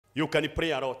You can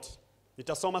pray a lot.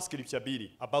 Nitasoma scripture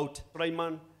mbili about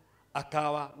Suleiman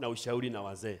akawa na ushauri na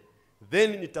wazee.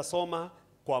 Then nitasoma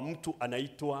kwa mtu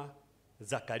anaitwa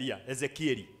Zakaria,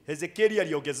 Ezekieli. Ezekieli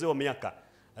aliongezewa miaka,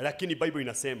 lakini Bible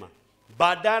inasema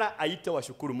badala aite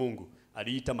washukuru Mungu,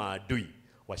 aliita maadui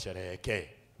washerehekee.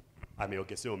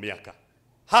 Ameongezewa miaka.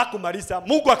 Hakumaliza,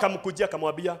 Mungu akamkujia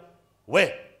akamwambia,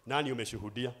 "We, nani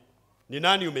umeshuhudia? Ni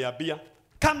nani umeambia?"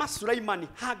 Kama Suleimani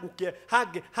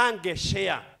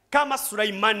hangeshare, kama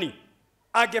Suleimani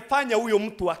angefanya huyo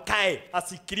mtu akae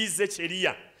asikilize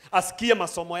sheria, asikie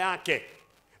masomo yake.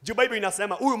 Bible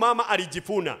inasema huyu mama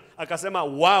alijifuna, akasema,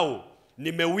 "Wow,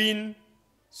 nimewin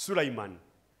Suleiman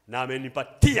na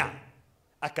amenipatia,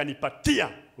 akanipatia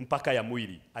mpaka ya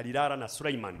mwili." Alilala na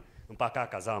Suleiman mpaka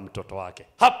akazaa mtoto wake.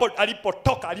 Hapo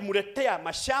alipotoka alimuletea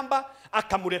mashamba,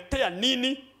 akamuletea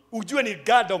nini? Ujue ni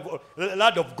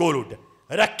Lord of gold.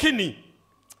 Lakini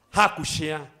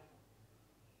hakushare.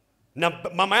 Na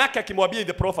mama yake akimwambia in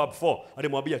the Proverbs 4,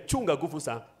 alimwambia chunga nguvu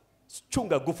sana.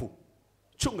 Chunga nguvu.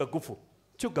 Chunga nguvu.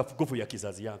 Chunga nguvu ya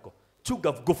kizazi yako.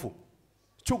 Chunga nguvu.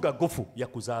 Chunga nguvu ya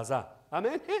kuzaza.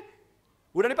 Amen.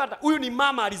 Unanipata? Huyu ni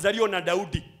mama alizaliwa na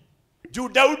Daudi. Juu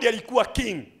Daudi alikuwa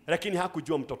king, lakini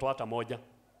hakujua mtoto hata moja.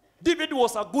 David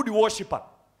was a good worshipper.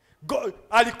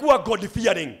 Alikuwa God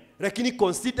fearing, lakini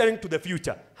considering to the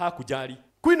future hakujali.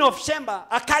 Queen of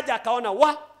Sheba akaja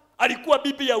akaona alikuwa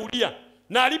bibi ya Uria,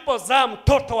 na alipozaa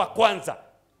mtoto wa kwanza.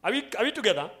 Are we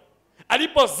together?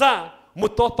 Alipozaa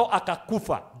mtoto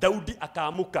akakufa, Daudi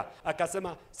akaamuka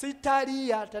akasema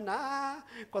sitalia tena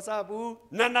kwa sababu,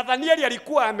 na Nathanieli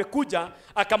alikuwa amekuja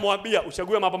akamwambia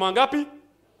uchague mambo mangapi?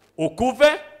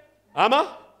 Ukuve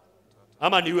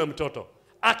ama niwe mtoto.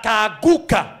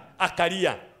 Akaaguka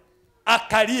akalia.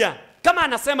 Kama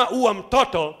anasema uwa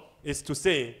mtoto is to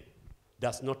say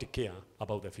does not care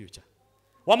about the future.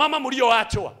 Wamama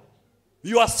mlioachwa,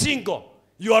 you are single,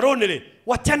 you are lonely,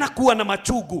 wachana kuwa na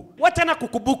machugu, wachana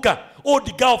kukubuka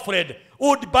old girlfriend,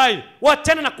 old boy,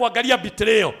 wachana na kuangalia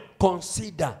betrayal.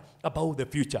 Consider about the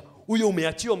future. Huyo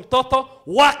umeachio mtoto,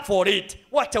 work for it.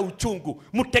 Wacha uchungu,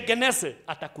 mtengeneze,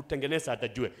 atakutengeneza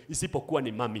atajue. Isipokuwa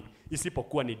ni mami,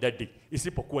 isipokuwa ni daddy,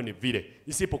 isipokuwa ni vile,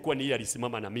 isipokuwa ni yeye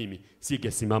alisimama na mimi,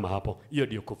 singesimama hapo. Hiyo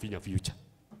ndio kufinya future.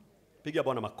 Pigia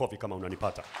Bwana makofi kama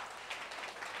unanipata.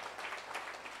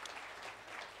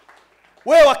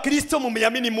 Wewe wa Kristo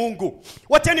mumeamini Mungu.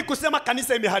 Wacheni kusema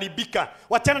kanisa imeharibika.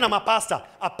 Wachana na mapasta.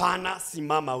 Hapana,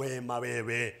 simama wema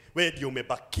wewe. Wewe ndio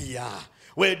umebakia.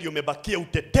 Wewe ndio umebakia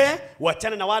utetee.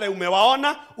 Wachana na wale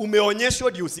umewaona,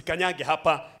 umeonyeshwa ndio usikanyage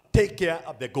hapa. Take care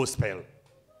of the gospel.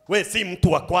 Wewe si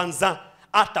mtu wa kwanza.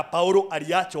 Hata Paulo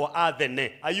aliachwa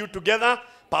Athene. Are you together?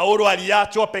 Paulo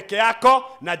aliachwa peke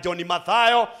yako na John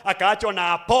Mathayo, akaachwa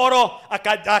na Apollo,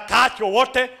 akaachwa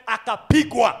wote,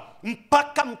 akapigwa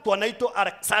mpaka mtu anaitwa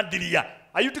Alexandria.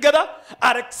 Are you together?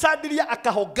 Alexandria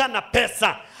akahogana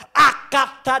pesa,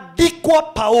 akatadikwa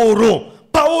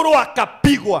Paulo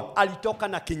akapigwa, alitoka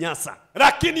na kinyasa,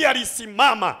 lakini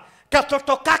alisimama.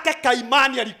 Katoto kake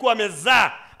kaimani alikuwa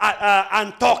amezaa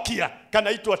Antiochia,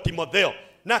 kanaitwa Timotheo,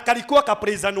 na kalikuwa ka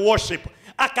praise and worship,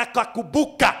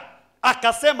 akakakubuka,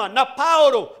 akasema na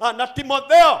Paulo na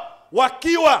Timotheo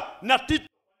wakiwa na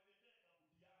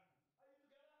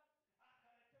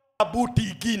buti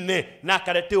ingine na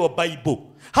akaletewa Bible.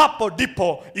 Hapo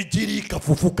ndipo injili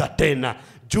ikafufuka tena.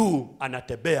 Juu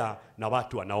anatembea na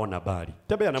watu wanaona bali.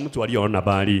 Tembea na mtu aliyeona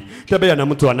bali. Tembea na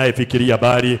mtu anayefikiria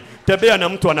bali. Tembea na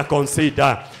mtu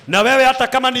anaconsider. Na wewe hata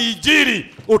kama ni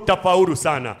injili utafaulu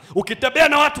sana. Ukitembea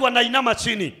na watu wanainama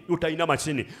chini, utainama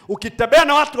chini. Ukitembea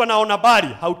na watu wanaona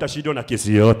bali, hautashindwa na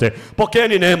kesi yote.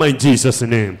 Pokeeni neema in Jesus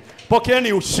name.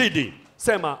 Pokeeni ushindi.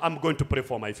 Sema I'm going to pray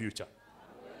for my future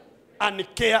and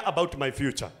care about my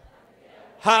future.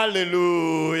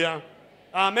 Hallelujah.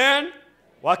 Amen.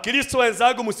 Wakristo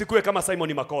wenzangu msikue kama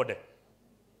Simon Makode.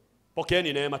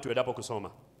 Pokeeni neema tuendapo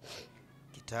kusoma.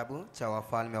 Kitabu cha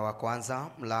Wafalme wa kwanza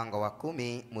mlango wa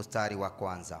 10 mstari wa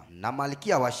kwanza. Na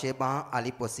Malkia wa Sheba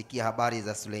aliposikia habari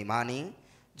za Suleimani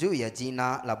juu ya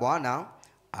jina la Bwana,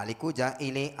 alikuja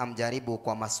ili amjaribu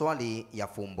kwa maswali ya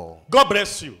fumbo. God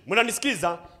bless you.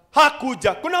 Mnanisikiza?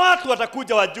 Hakuja. Kuna watu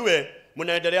watakuja wajue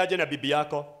mnaendeleaje na bibi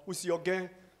yako. Usiongee.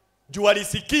 Juu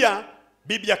alisikia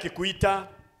bibi akikuita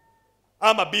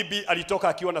ama bibi alitoka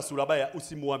akiwa na sura baya,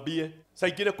 usimuambie. Saa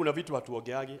ingine kuna vitu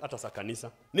hatuongeagi hata sa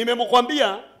kanisa.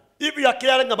 Nimemkwambia if you are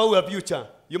caring about your future,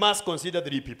 you must consider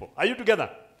 3 people. Are you together?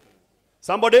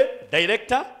 Somebody,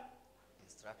 director,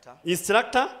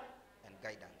 instructor and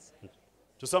guidance.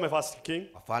 Tusome first King.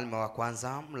 Wafalme wa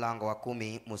kwanza mlango wa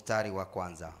 10 mstari wa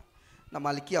kwanza. Na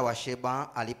Malkia wa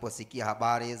Sheba aliposikia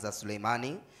habari za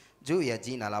Suleimani juu ya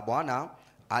jina la Bwana,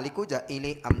 alikuja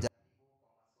ili amjaribu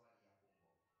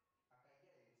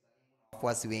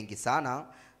wafuasi wengi sana,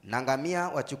 na ngamia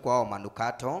wachukuao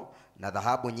manukato na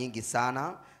dhahabu nyingi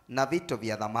sana na vito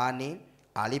vya thamani.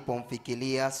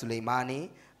 Alipomfikiria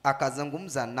Suleimani,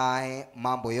 akazungumza naye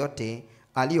mambo yote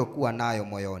aliyokuwa nayo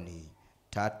moyoni.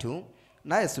 3.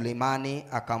 Naye Suleimani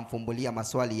akamfumbulia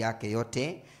maswali yake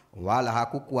yote, wala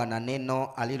hakukuwa na neno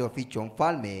alilofichwa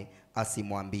mfalme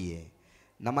asimwambie.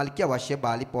 Na Malkia wa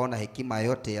Sheba alipoona hekima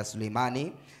yote ya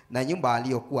Suleimani na nyumba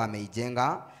aliyokuwa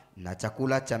ameijenga na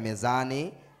chakula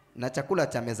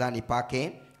cha mezani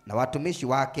pake na watumishi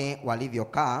wake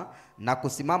walivyokaa na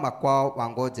kusimama kwao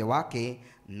wangoje wake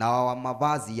na wa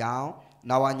mavazi yao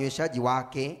na wanyweshaji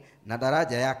wake na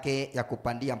daraja yake ya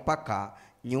kupandia mpaka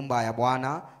nyumba ya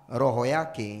Bwana, roho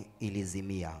yake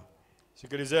ilizimia.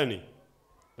 Sikilizeni,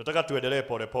 nataka tuendelee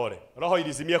pole pole. Roho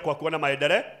ilizimia kwa kuona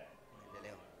maendeleo.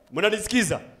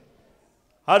 Mnanisikiza?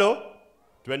 Halo?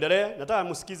 Tuendelee, nataka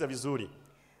msikize vizuri.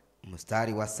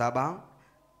 Mstari wa 7,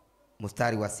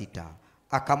 mstari wa 6.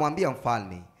 Akamwambia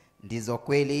mfalme, ndizo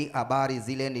kweli habari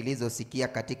zile nilizosikia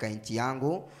katika nchi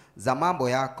yangu za mambo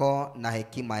yako na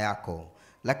hekima yako,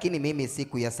 lakini mimi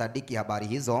sikuyasadiki habari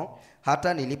hizo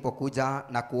hata nilipokuja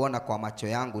na kuona kwa macho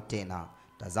yangu tena.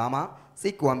 Tazama,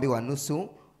 sikuambiwa nusu,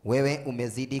 wewe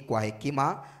umezidi kwa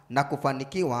hekima na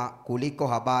kufanikiwa kuliko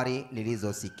habari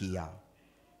nilizosikia.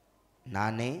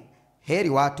 8. Heri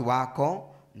watu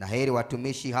wako na heri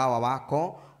watumishi hawa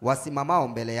wako wasimamao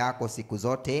mbele yako siku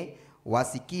zote,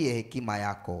 wasikie hekima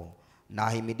yako. Na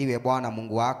ahimidiwe Bwana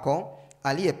Mungu wako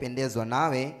aliyependezwa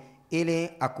nawe, ili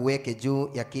akuweke juu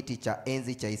ya kiti cha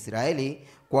enzi cha Israeli,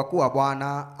 kwa kuwa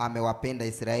Bwana amewapenda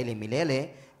Israeli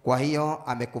milele, kwa hiyo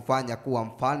amekufanya kuwa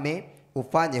mfalme,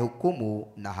 ufanye hukumu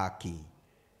na haki.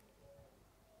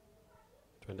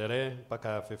 Tuendelee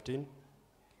mpaka 15.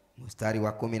 Mstari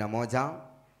wa 11.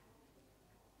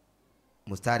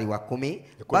 Mstari wa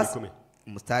 10.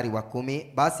 Mstari wa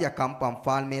 10. Basi akampa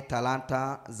mfalme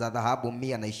talanta za dhahabu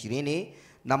 120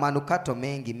 na manukato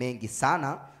mengi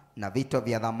sana na vito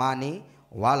vya thamani,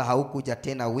 wala haukuja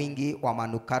tena wingi wa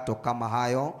manukato kama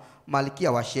hayo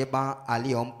Malkia wa Sheba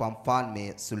aliyompa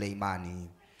mfalme Suleimani.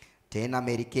 Tena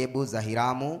merikebu za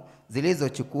Hiramu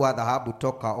zilizochukua dhahabu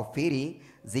toka Ofiri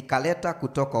zikaleta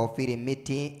kutoka Ofiri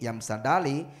miti ya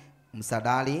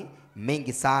msadali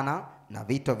mengi sana na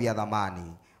vito vya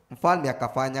thamani. Mfalme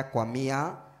akafanya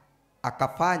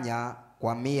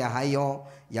kwa mia hayo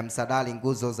ya msadali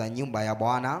nguzo za nyumba ya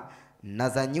Bwana na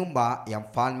za nyumba ya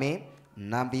mfalme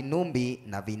na vinumbi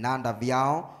na vinanda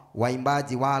vyao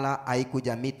waimbaji, wala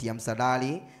haikuja miti ya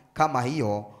msadali kama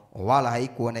hiyo, wala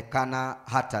haikuonekana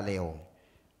hata leo.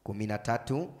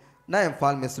 13. Naye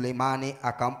mfalme Suleimani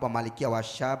akampa Malkia wa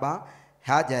Sheba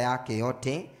haja yake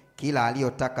yote, kila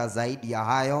aliyotaka zaidi ya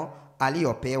hayo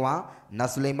aliyopewa na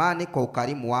Suleimani kwa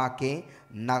ukarimu wake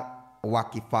na wa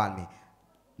kifalme.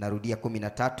 Narudia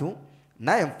 13.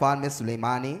 Naye mfalme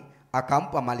Suleimani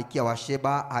akampa Malkia wa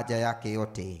Sheba haja yake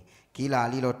yote, kila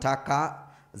alilotaka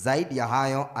zaidi ya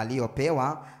hayo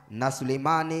aliyopewa na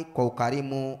Suleimani kwa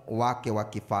ukarimu wake wa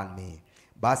kifalme.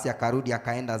 Basi akarudi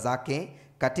akaenda zake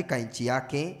katika nchi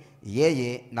yake,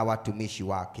 yeye na watumishi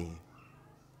wake.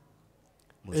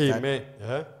 Amen.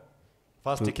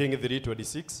 First King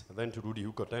 3:26, then turudi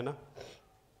huko tena.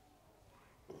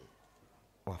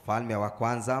 Wafalme wa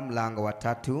kwanza mlango wa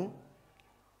 3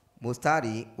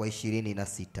 mstari wa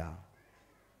 26.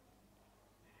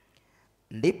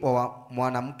 Ndipo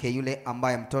mwanamke yule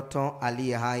ambaye mtoto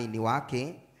aliye hai ni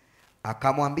wake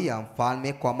akamwambia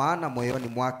mfalme, kwa maana moyoni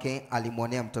mwake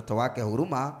alimwonea mtoto wake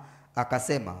huruma,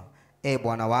 akasema,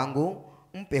 bwana wangu,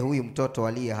 mpe huyu mtoto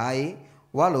aliye hai,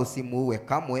 wala usimuue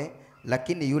kamwe.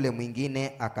 Lakini yule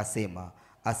mwingine akasema,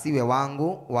 asiwe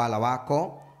wangu wala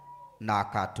wako, na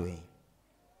akatwe.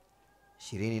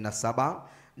 27.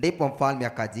 Ndipo mfalme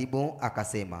akajibu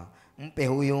akasema, mpe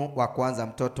huyu wa kwanza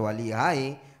mtoto aliye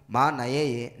hai, maana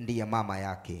yeye ndiye mama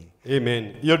yake.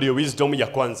 Amen. Hiyo ndio wisdom ya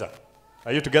kwanza.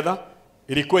 Are you together?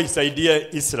 Ilikuwa isaidie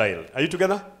Israel. Are you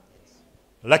together?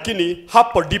 Lakini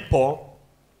hapo ndipo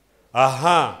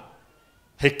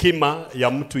hekima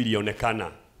ya mtu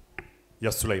ilionekana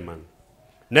ya Suleiman.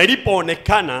 Na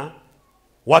ilipoonekana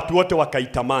watu wote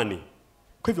wakaitamani.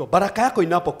 Kwa hivyo baraka yako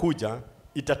inapokuja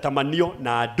itatamanio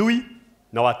na adui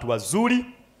na watu wazuri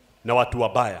na watu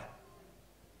wabaya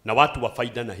na watu wa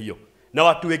faida na hiyo na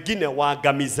watu wengine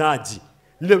waangamizaji.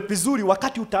 Ni vizuri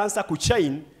wakati utaanza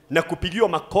kuchain na kupigiwa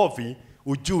makofi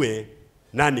ujue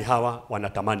nani hawa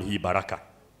wanatamani hii baraka.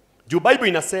 Juu Bible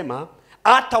inasema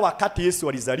hata wakati Yesu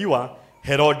alizaliwa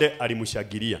Herode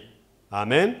alimshangilia.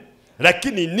 Amen.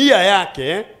 Lakini nia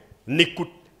yake ni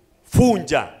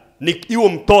kufunja ni hiyo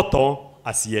mtoto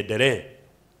asiendelee.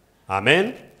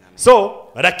 Amen. So,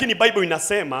 lakini Bible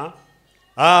inasema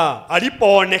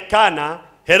alipoonekana,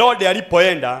 Herode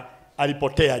alipoenda,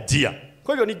 alipotea njia.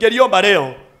 Kwa hivyo ningeliomba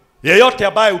leo, yeyote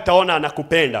ambaye utaona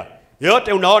anakupenda,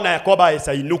 yeyote unaona ya kwamba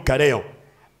asainuka leo,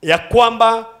 ya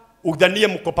kwamba udhanie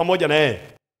mko pamoja na yeye.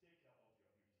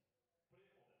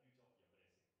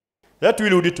 Let we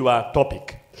read to our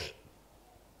topic.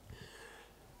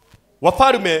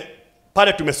 Wafalme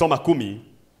pale tumesoma 10,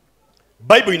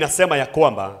 Bible inasema ya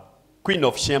kwamba Queen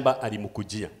of Sheba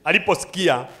alimkujia.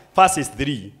 Aliposikia verses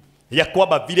 3 ya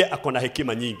kwamba vile akona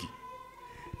hekima nyingi,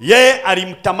 yeye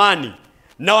alimtamani,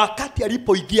 na wakati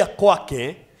alipoingia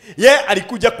kwake, yeye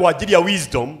alikuja kwa ajili ya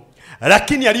wisdom,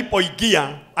 lakini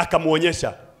alipoingia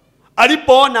akamuonyesha.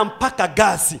 Alipoona mpaka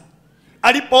gasi,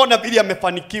 alipoona vile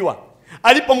amefanikiwa,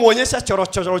 alipomuonyesha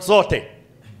chorochoro zote,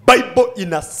 Bible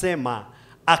inasema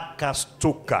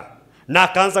akastuka na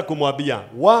akaanza kumwambia,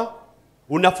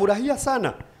 unafurahia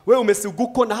sana, we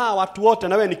umesuguko na hawa watu wote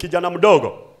na we ni kijana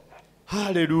mdogo.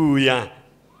 Hallelujah.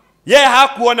 Yeye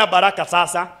hakuona baraka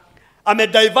sasa.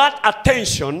 Divert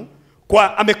attention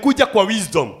amekuja kwa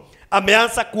wisdom.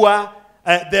 Ameanza kuwa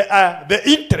the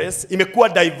interest imekuwa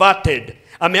diverted.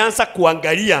 Ameanza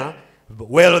kuangalia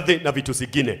wealthy na vitu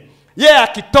zingine. Yeye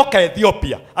akitoka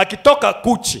Ethiopia, akitoka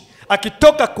Kuchi,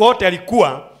 akitoka kote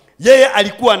yeye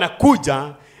alikuwa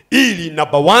anakuja ili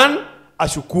number 1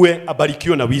 ashukue,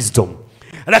 abarikiwe na wisdom.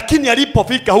 Lakini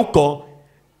alipofika huko,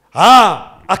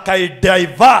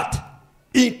 akadivert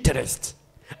interest,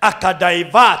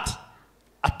 akadivert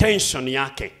attention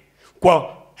yake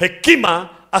kwa hekima,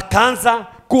 akaanza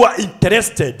kuwa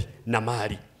interested na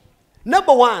mali.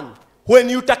 Number 1,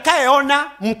 when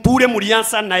utakayeona mpure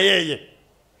mulianza na yeye,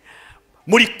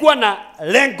 mulikuwa na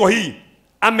lengo hii,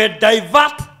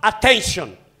 amedivert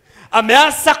attention,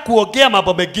 ameanza kuongea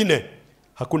mambo mengine,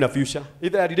 hakuna future,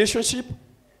 either a relationship,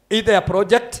 either a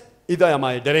project, either ya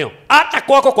maendeleo. Hata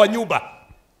kwako kwa nyumba,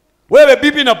 wewe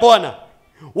bibi na bwana,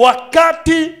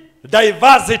 wakati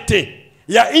diversity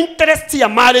ya interest ya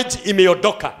marriage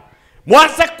imeondoka,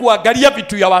 mwanza kuangalia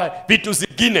vitu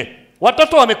zingine.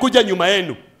 Watoto wamekuja nyuma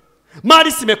yenu, mali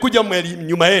zimekuja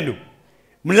nyuma yenu,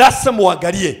 mlasa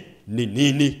muangalie ni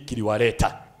nini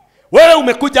kiliwaleta. Wewe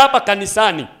umekuja hapa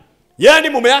kanisani, yani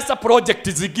mumeanza project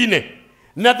zingine,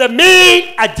 na the main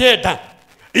agenda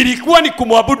ilikuwa ni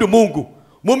kumwabudu Mungu.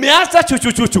 Mumeanza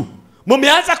chuchuchuchu,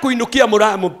 mumeanza kuinukia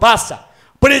mpasa,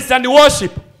 praise and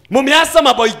worship, mumeanza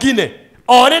mambo mengine.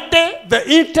 Already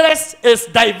the interest is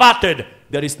diverted.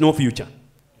 There is no future.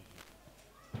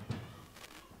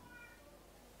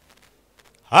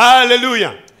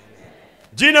 Hallelujah.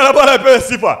 Jina la Bwana lipewe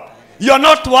sifa. You are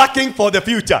not working for the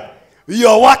future. You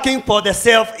are working for the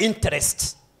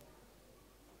self-interest.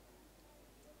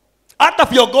 Hata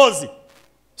viongozi,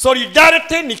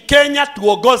 solidarity ni Kenya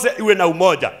tuongoze iwe na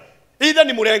umoja. Either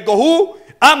ni mrengo huu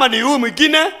ama ni huu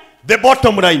mwingine, the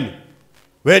bottom line,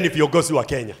 wewe ni viongozi wa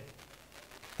Kenya.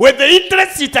 When the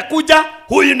interest itakuja,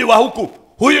 huyu ni wa huku,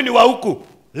 huyu ni wa huku,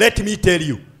 let me tell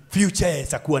you, future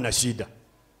itakuwa na shida.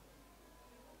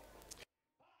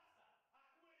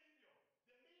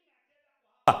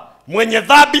 Mwenye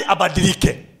dhambi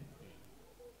abadilike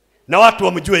na watu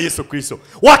wamjue Yesu Kristo.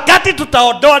 Wakati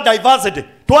tutaondoa diversity,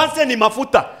 tuanze ni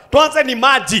mafuta, tuanze ni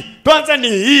maji, tuanze ni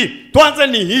hii, tuanze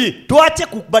ni hii, tuache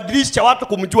kubadilisha watu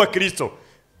kumjua Kristo,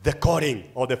 the calling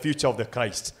or the future of the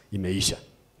Christ imeisha.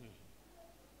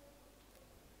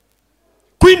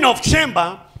 Queen of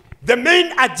Sheba, the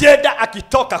main agenda,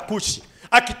 akitoka Kushi,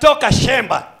 akitoka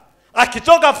Sheba,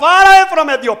 akitoka far away from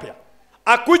Ethiopia,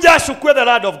 akuja ashukue the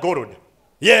land of gold.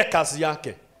 Yeye kazi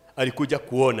yake alikuja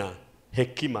kuona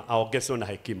hekima, aongezwe na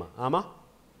hekima. Ama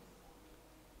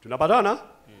tunapatana?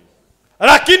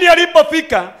 Lakini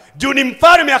alipofika, juu ni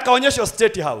mfalme, akaonyesha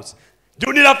state house.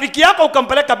 Juu ni rafiki yako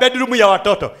ukampeleka bedroom ya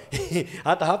watoto.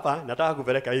 Hata hapa nataka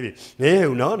kupeleka hivi.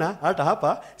 Unaona? Hata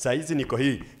hapa saa hizi niko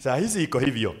hii, saa hizi iko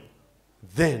hivyo.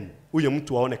 Then huyo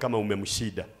mtu aone kama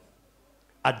umemshida.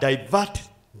 A divert,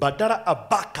 badala a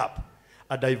backup,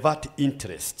 a divert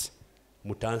interest.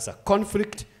 Mutaanza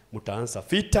conflict, mutaanza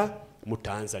vita,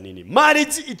 mutaanza nini?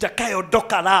 Marriage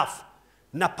itakayoondoka rafu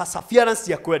na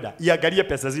perseverance ya kwenda, iangalie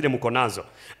pesa zile mko nazo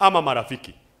ama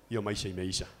marafiki, hiyo maisha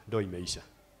imeisha, ndio imeisha.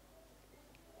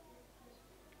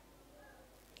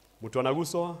 Mtu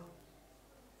anaguswa?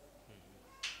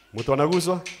 Mtu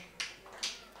anaguswa?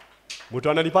 Mtu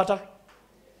ananipata?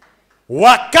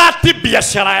 Wakati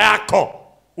biashara yako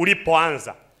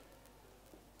ulipoanza,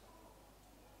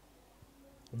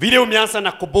 vile umeanza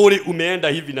na kuburi, umeenda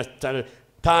hivi na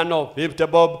 50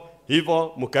 bob,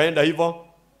 hivyo mkaenda hivyo,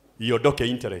 iondoke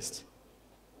interest.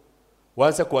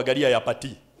 Waanze kuangalia ya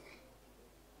pati.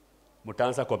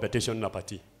 mtaanza competition na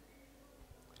party.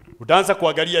 Utaanza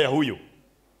kuangalia ya huyu.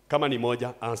 Kama ni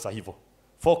moja, anza hivyo.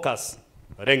 Focus,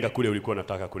 renga kule ulikuwa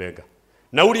unataka kulenga.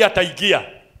 Na uli ataingia,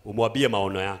 umwambie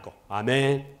maono yako.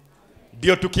 Amen.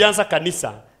 Ndio tukianza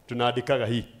kanisa, tunaandikaga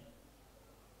hii.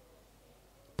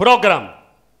 Program.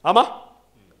 Ama?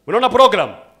 Unaona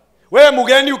program? Wewe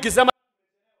mgeni ukisema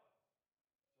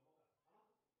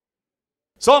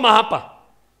soma hapa.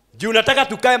 Juu unataka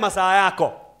tukae masaa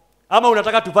yako. Ama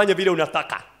unataka tufanye vile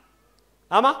unataka.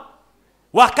 Ama?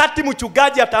 Wakati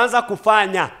mchungaji ataanza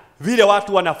kufanya vile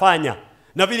watu wanafanya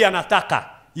na vile anataka,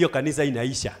 hiyo kanisa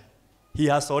inaisha. He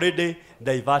has already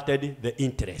diverted the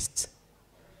interest.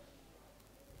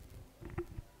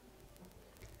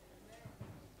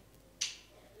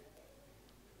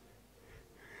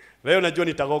 Leo najua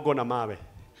nitagogo na mawe.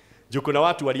 Juu kuna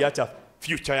watu waliacha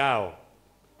future yao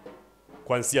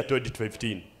kuanzia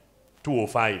 2015,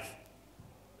 2005.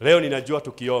 Leo ninajua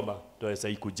tukiomba tutaweza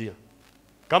ikujia.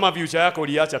 Kama future yako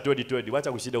uliacha 2020,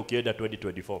 wacha kushida ukienda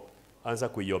 2024. Anza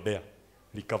kuiombea.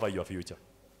 Recover your future.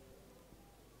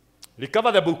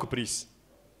 Recover the book, please.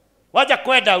 Wacha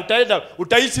kwenda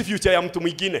utaishi future ya mtu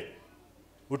mwingine.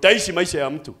 Utaishi maisha ya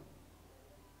mtu.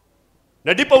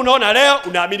 Na ndipo unaona leo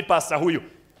unaamini pasta huyu.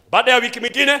 Baada ya wiki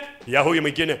mwingine ya huyu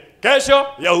mwingine. Kesho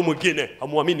ya huyu mwingine.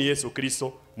 Hamuamini Yesu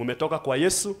Kristo. Mumetoka kwa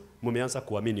Yesu, mumeanza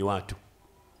kuamini watu.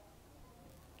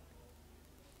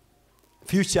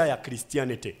 Future ya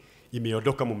Christianity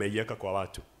imeondoka, mumeiweka kwa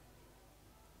watu.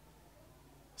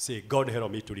 Say, God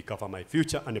help me to recover my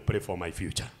future and pray for my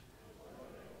future.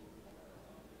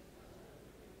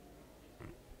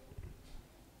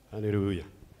 Hallelujah.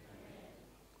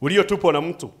 Uliotupwa na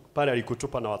mtu, pale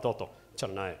alikutupa na watoto,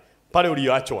 chana naye. Pale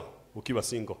ulioachwa ukiwa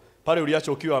single, pale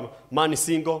uliachwa ukiwa man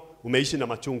single, umeishi na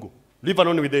machungu. Live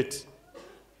alone with it.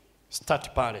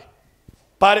 Start pale.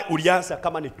 Pale ulianza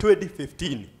kama ni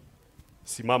 2015.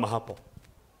 Simama hapo.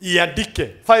 Iandike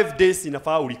 5 days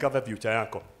inafaa urecover future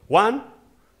yako. 1,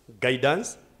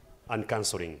 guidance and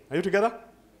counseling. Are you together?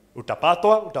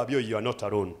 Utapatwa, utaambiwa you are not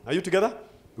alone. Are you together?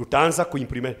 Utaanza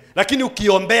kuimplement. Lakini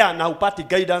ukiombea na upati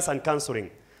guidance and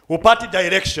counseling, upati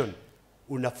direction,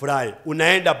 unafurahi,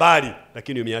 unaenda bali,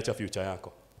 lakini umeacha future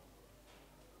yako.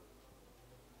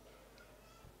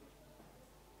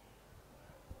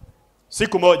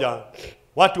 Siku moja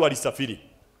watu walisafiri.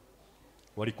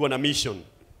 Walikuwa na mission.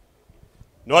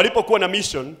 Na walipokuwa na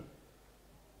mission,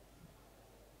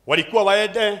 walikuwa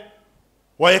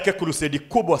waeke crusade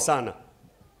kubwa sana.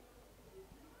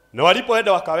 Na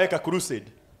walipoenda wakaweka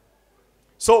crusade,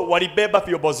 so walibeba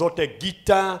vyombo zote,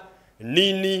 gita,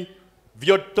 nini,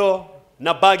 vyoto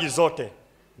na bagi zote.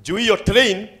 Juu hiyo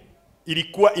train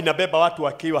ilikuwa inabeba watu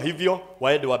wakiwa hivyo,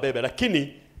 waende wabebe.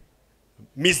 Lakini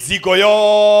mizigo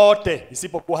yote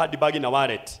isipokuwa hadi bagi na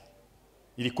wallet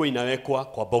ilikuwa inawekwa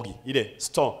kwa bogi, ile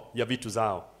store ya vitu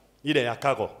zao, ile ya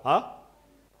cargo, ha?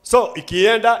 So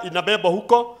ikienda inabeba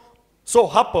huko. So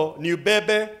hapo ni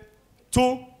ubebe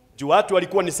tu, juu watu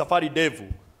walikuwa ni safari ndefu,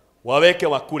 waweke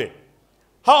wakule.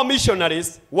 Hao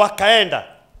missionaries wakaenda,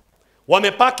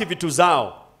 wamepaki vitu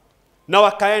zao, na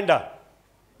wakaenda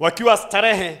wakiwa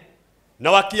starehe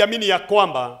na wakiamini ya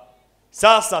kwamba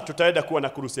sasa tutaenda kuwa na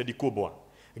crusade kubwa.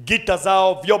 Gita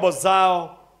zao, vyombo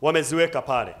zao wameziweka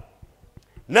pale.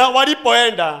 Na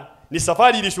walipoenda, ni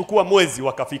safari ilishukua mwezi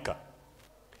wakafika.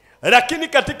 Lakini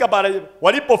katika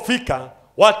walipofika,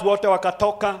 watu wote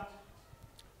wakatoka,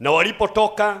 na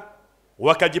walipotoka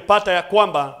wakajipata ya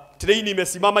kwamba train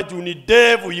imesimama juu ni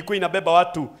ndefu, ilikuwa inabeba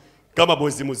watu kama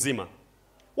mwezi mzima.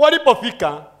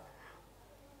 Walipofika,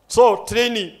 so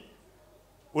train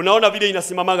unaona vile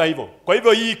inasimamaga hivyo. Kwa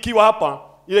hivyo hii ikiwa hapa,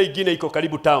 ile ingine iko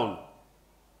karibu town.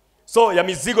 So ya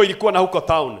mizigo ilikuwa na huko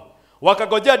town.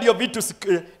 Wakagojea ndio vitu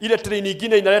ile train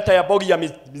nyingine inaleta ya bogi ya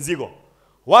mizigo.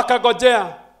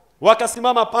 Wakagojea,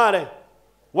 wakasimama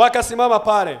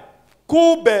pale.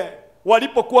 Kumbe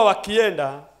walipokuwa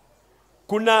wakienda,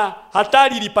 kuna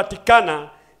hatari ilipatikana,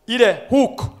 ile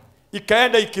hook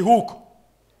ikaenda ikihook,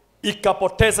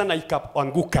 ikapoteza na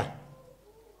ikaanguka.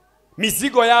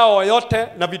 Mizigo yao yote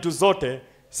na vitu zote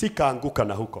sikaanguka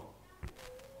na huko.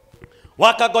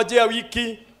 Wakagojea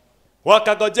wiki,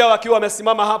 wakagojea wakiwa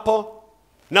wamesimama hapo,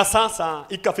 na sasa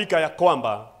ikafika ya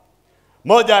kwamba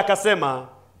moja akasema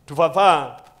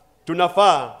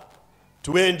tunafaa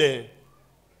tuende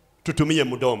tutumie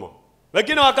mdomo.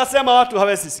 Wengine wakasema watu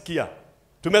hawezi sikia,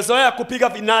 tumezoea kupiga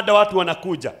vinada watu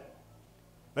wanakuja.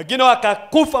 Wengine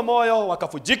wakakufa moyo,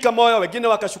 wakafujika moyo, wengine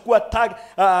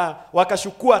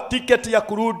wakashukua tiketi ya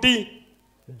kurudi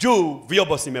juu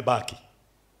vyombo simebaki.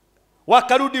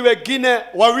 Wakarudi wengine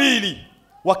wawili,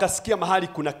 wakasikia mahali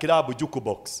kuna kilabu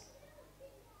jukebox.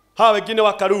 Hawa wengine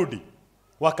wakarudi,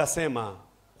 wakasema,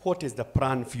 what is the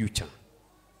plan future?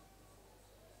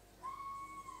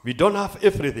 We don't have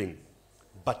everything,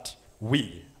 but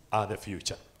we are the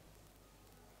future.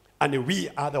 And we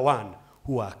are the one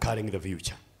who are carrying the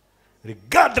future.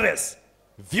 Regardless,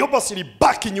 vyombo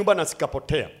silibaki nyumba na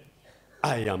sikapotea.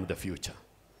 I am the future.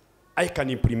 I can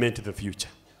implement the future.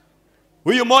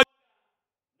 Huyu moja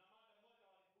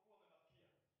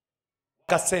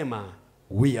wakasema,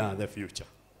 we are the future.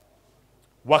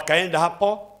 Wakaenda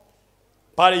hapo,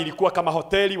 pale ilikuwa kama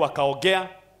hoteli,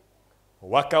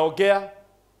 wakaogea,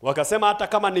 wakasema hata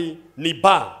kama ni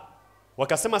bar,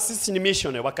 wakasema sisi ni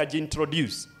missionary,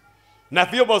 wakajiintroduce. Na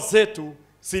vyombo zetu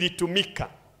zilitumika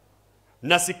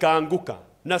na sikaanguka.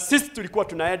 Na sisi tulikuwa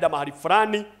tunaenda mahali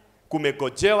fulani,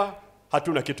 kumegojewa,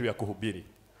 hatuna kitu ya kuhubiri.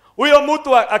 Huyo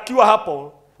mtu akiwa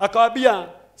hapo, akawaambia,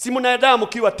 si mnaenda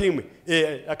mkiwa timu?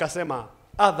 Akasema,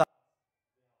 other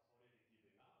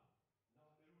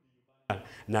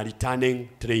na returning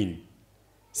train.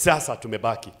 Sasa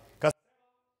tumebaki.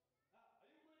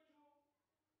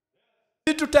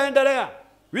 Tutaendelea.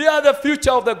 We are the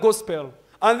future of the gospel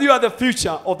and you are the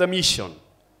future of the mission.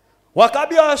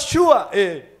 Wakabia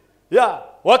sure,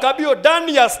 wakabia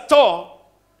ndani ya store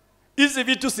hizi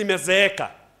vitu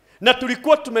zimezeeka. Na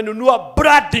tulikuwa tumenunua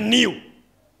brand new.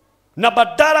 Na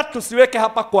badala tusiweke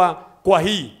hapa kwa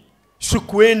hii,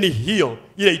 shukueni hiyo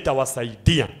ile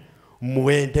itawasaidia.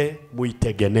 Muende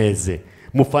muitengeneze,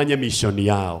 mufanye mishoni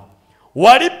yao.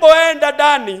 Walipoenda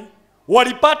ndani,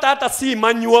 walipata hata si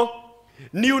manual,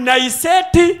 ni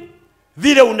unaiseti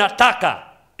vile unataka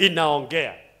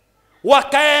inaongea.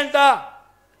 Wakaenda,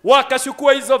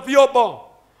 wakachukua hizo vyombo,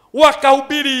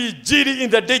 wakahubiri injili in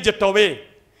the digital way.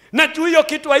 Na hiyo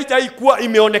kitu haijaikuwa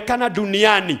imeonekana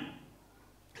duniani.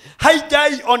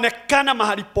 Haijaionekana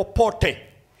mahali popote.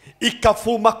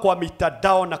 Ikafuma kwa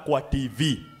mitandao na kwa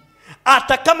TV.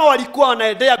 Hata kama walikuwa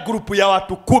wanaendea grupu ya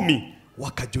watu 10,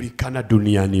 wakajulikana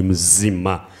duniani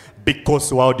mzima.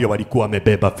 Because wao ndio walikuwa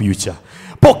wamebeba future.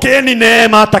 Pokeeni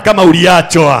neema hata kama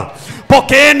uliachwa.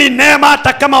 Pokeeni neema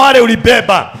hata kama wale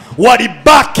ulibeba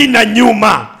walibaki na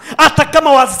nyuma. Hata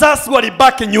kama wazazi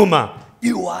walibaki nyuma.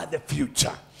 You are the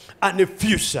future. And the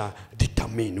future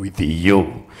determine with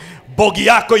you. Bogi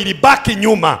yako ilibaki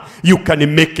nyuma. You can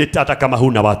make it hata kama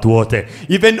huna watu wote.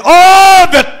 Even all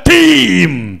the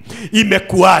team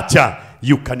imekuacha.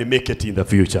 You can make it in the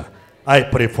future. I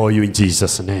pray for you in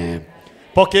Jesus' name.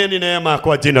 Pokeeni neema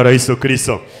kwa jina la Yesu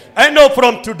Kristo. I know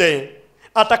from today,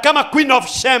 hata kama Queen of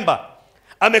Sheba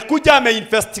amekuja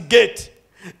ameinvestigate,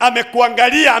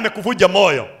 amekuangalia, amekuvuja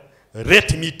moyo.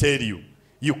 Let me tell you,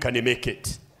 you can make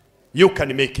it. You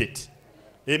can make it.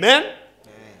 Amen? Amen.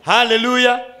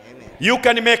 Hallelujah. Amen. You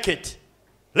can make it.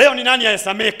 Leo ni nani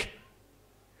anaweza make?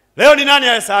 Leo ni nani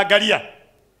anaweza angalia?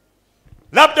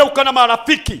 Labda uko na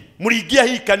marafiki, mliingia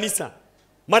hii kanisa.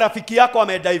 Marafiki yako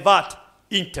wamedivert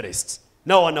interest.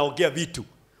 Nao wanaongea vitu.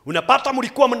 Unapata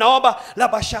mlikuwa mnaomba la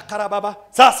bashakara baba.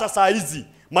 Sasa saa hizi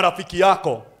marafiki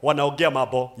yako wanaongea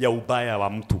mambo ya ubaya wa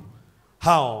mtu.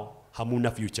 Hao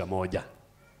hamuna future moja.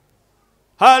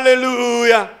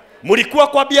 Hallelujah. Mlikuwa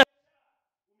kwa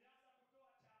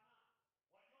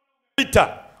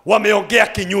biashara wameongea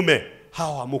kinyume.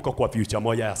 Hao hamuko kwa future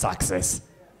moja ya success.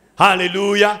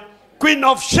 Hallelujah. Queen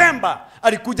of Sheba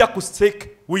alikuja kuseek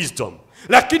wisdom.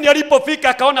 Lakini alipofika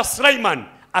akaona Suleiman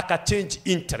akachange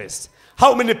interest.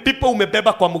 How many people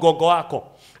umebeba kwa mgongo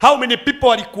wako? How many people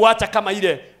walikuacha kama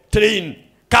ile train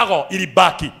cargo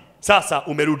ilibaki? Sasa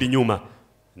umerudi nyuma.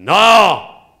 No!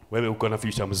 Wewe uko na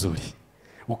future mzuri.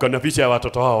 Uko na future ya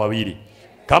watoto hao wawili.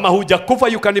 Kama hujakufa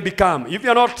you can become. If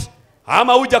you're not,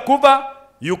 ama hujakufa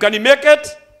you can make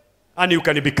it and you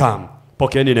can become.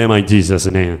 Pokeeni neema in Jesus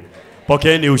name.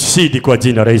 Pokeeni ushindi kwa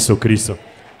jina la Yesu Kristo.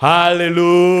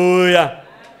 Hallelujah.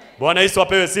 Bwana Yesu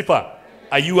apewe sifa.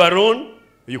 Are you alone?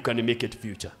 You can make it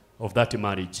future of that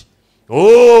marriage.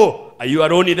 Oh, are you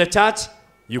alone in the church?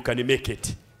 You can make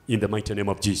it in the mighty name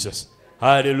of Jesus.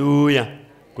 Hallelujah.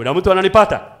 Kuna mtu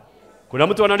ananipata? Kuna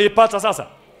mtu ananipata sasa?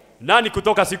 Nani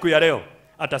kutoka siku ya leo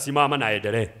atasimama na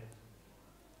aendelee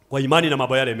kwa imani na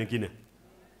mambo yale mengine?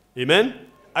 Amen.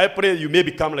 I pray you may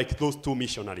become like those two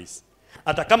missionaries.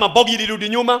 Hata kama bogi ilirudi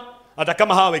nyuma, hata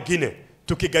kama hawa wengine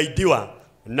tukigaidiwa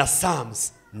na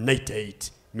Psalms 98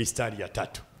 mistari ya 3.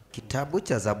 Kitabu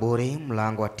cha Zaburi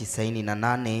mlango wa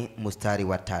 98 mstari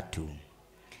wa 3.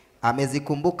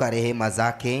 Amezikumbuka rehema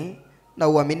zake na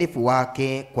uaminifu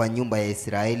wake kwa nyumba ya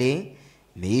Israeli.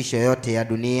 Miisho yote ya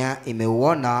dunia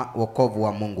imeuona wokovu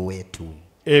wa Mungu wetu.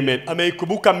 Amen.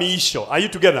 Ameikumbuka miisho. Are you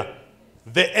together?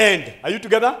 The end. Are you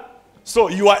together? So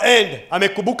your end.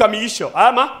 Ameikumbuka miisho.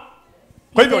 Ama?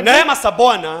 Kwa hivyo neema za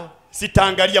Bwana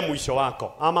sitaangalia mwisho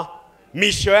wako. Ama?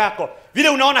 misho yako. Vile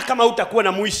unaona kama utakuwa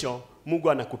na mwisho,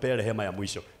 Mungu anakupea rehema ya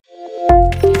mwisho.